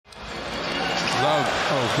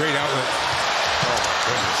Great outlet. Oh, my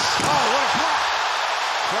goodness. Oh, what a block.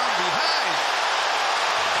 From behind.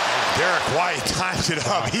 And Derrick White times it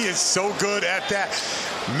up. He is so good at that.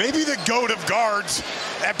 Maybe the GOAT of guards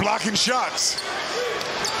at blocking shots.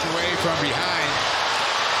 Away from behind.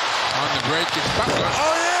 On the break. Oh,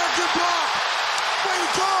 yeah, good block. Way to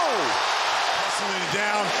go. Hustling it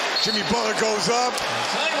down. Jimmy Butler goes up.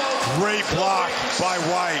 Great block by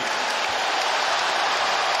White.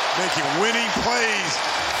 Making winning plays.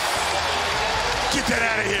 Get that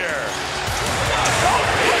out of here.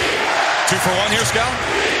 2 for 1 here, Scal.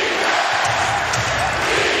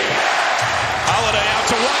 Holiday out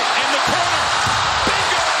to White in the corner.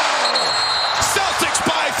 Bingo! Celtics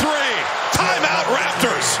by 3. Timeout,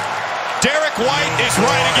 Raptors. Derrick White is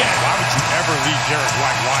right again. Why would you ever leave Derrick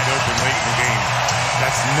White wide open late in the game?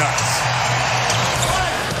 That's nuts.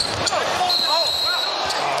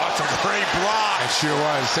 Great block. It sure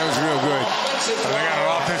was. That was real good. They got an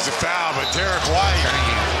offensive foul, but Derrick White.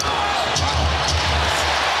 Wow.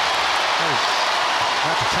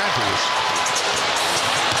 Not the time for this.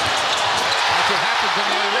 That's what happens in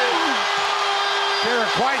the other end.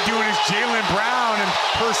 Derrick White doing his Jaylen Brown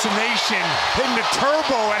impersonation, hitting the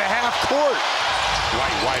turbo at a half court.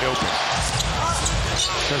 White wide open.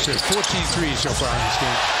 So it's 14 threes so far in this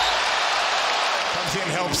game. Comes in,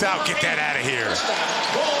 helps out. Get that out of here.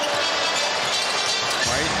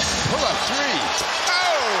 White, pull up 3. Oh,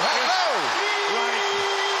 hello. Like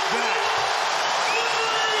that.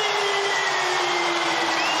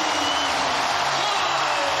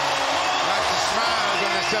 Lots of smiles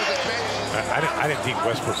on the Celtics bench. I didn't think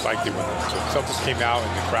Westbrook liked it when the Celtics came out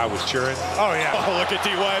and the crowd was cheering. Oh, yeah. Oh, look at D.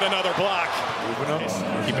 White, another block. Moving him,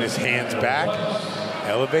 keeping his hands back.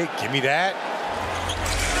 Elevate, give me that.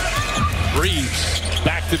 Reeves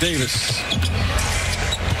back to Davis.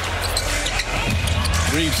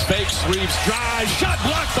 Reeves fakes, Reeves drives, shot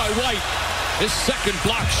blocked by White. His second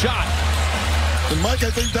block shot. And Mike,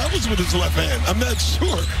 I think that was with his left hand. I'm not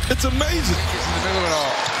sure. It's amazing. He's in the middle of it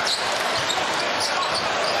all.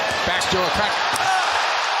 Backdoor cut.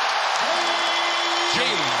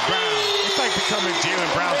 Jaylen Brown. It's like becoming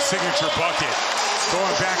Jaylen Brown's signature bucket.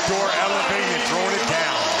 Going backdoor, elevating, and throwing it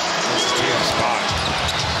down. This is Taylor's spot.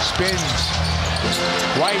 Spins.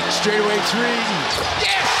 White, straightaway 3.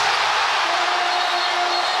 Yes!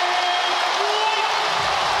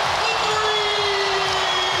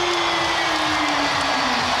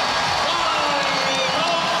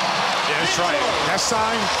 That's right. That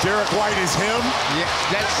sign, Derrick White is him. Yeah,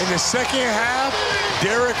 that's In the second half,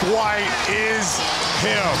 Derrick White is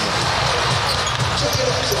him.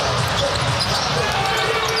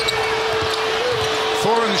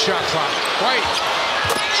 4 in the shot clock. White.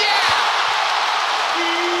 Yeah!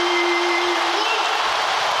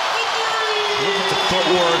 Look at the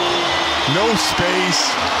footwork. No space.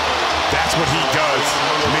 That's what he does.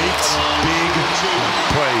 Makes big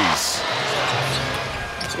plays.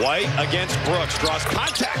 White against Brooks, draws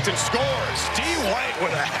contact and scores. D. White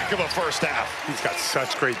with a heck of a first half. He's got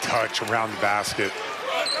such great touch around the basket.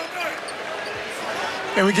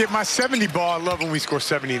 And we get my 70 ball. I love when we score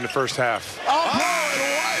 70 in the first half. Oh, and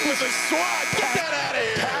White with a swat. Get that out of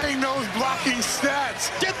here. Padding those blocking stats.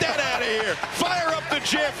 Get that out of here. Fire up the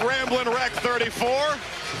GIF, Ramblin' Wreck 34.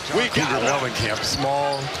 We got one. Mellencamp,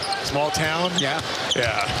 small town. Yeah.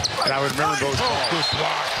 Yeah. And I would remember those balls. Good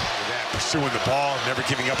block. Pursuing the ball, never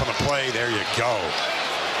giving up on the play. There you go.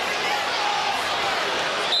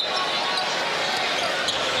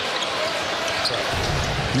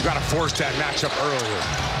 You got to force that matchup earlier.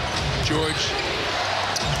 George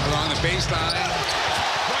along the baseline.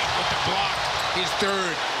 White with the block. He's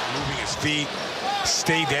 3rd. Moving his feet,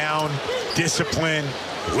 stay down, discipline,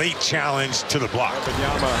 late challenge to the block.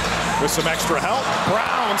 Benyama with some extra help.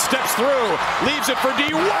 Brown steps through, leaves it for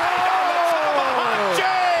D. White.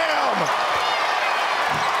 Jam!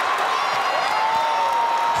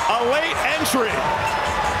 A late entry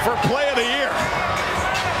for play of the year.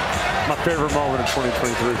 My favorite moment of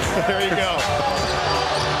 2023. There you go.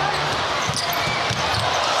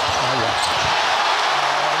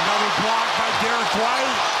 Another block by Derrick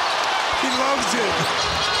White. He loves it.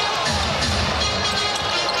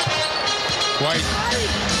 White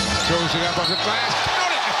throws it up on the glass.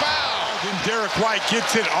 Count it, a foul. Then Derrick White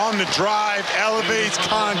gets it on the drive, elevates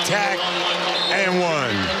contact, and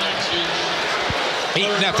 1.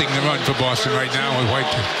 8-0 to run for Boston right now with White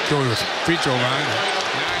to go to the free throw line.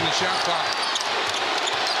 9 the shot clock.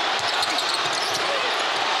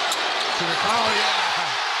 To the foul, yeah.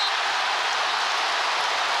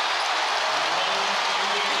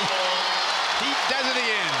 He does it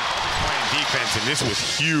again. Playing defense, and this was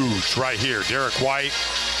huge right here. Derrick White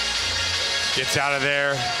Gets out of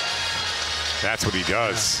there. That's what he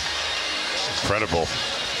does. Incredible.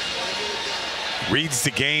 Reads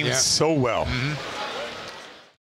the game so well.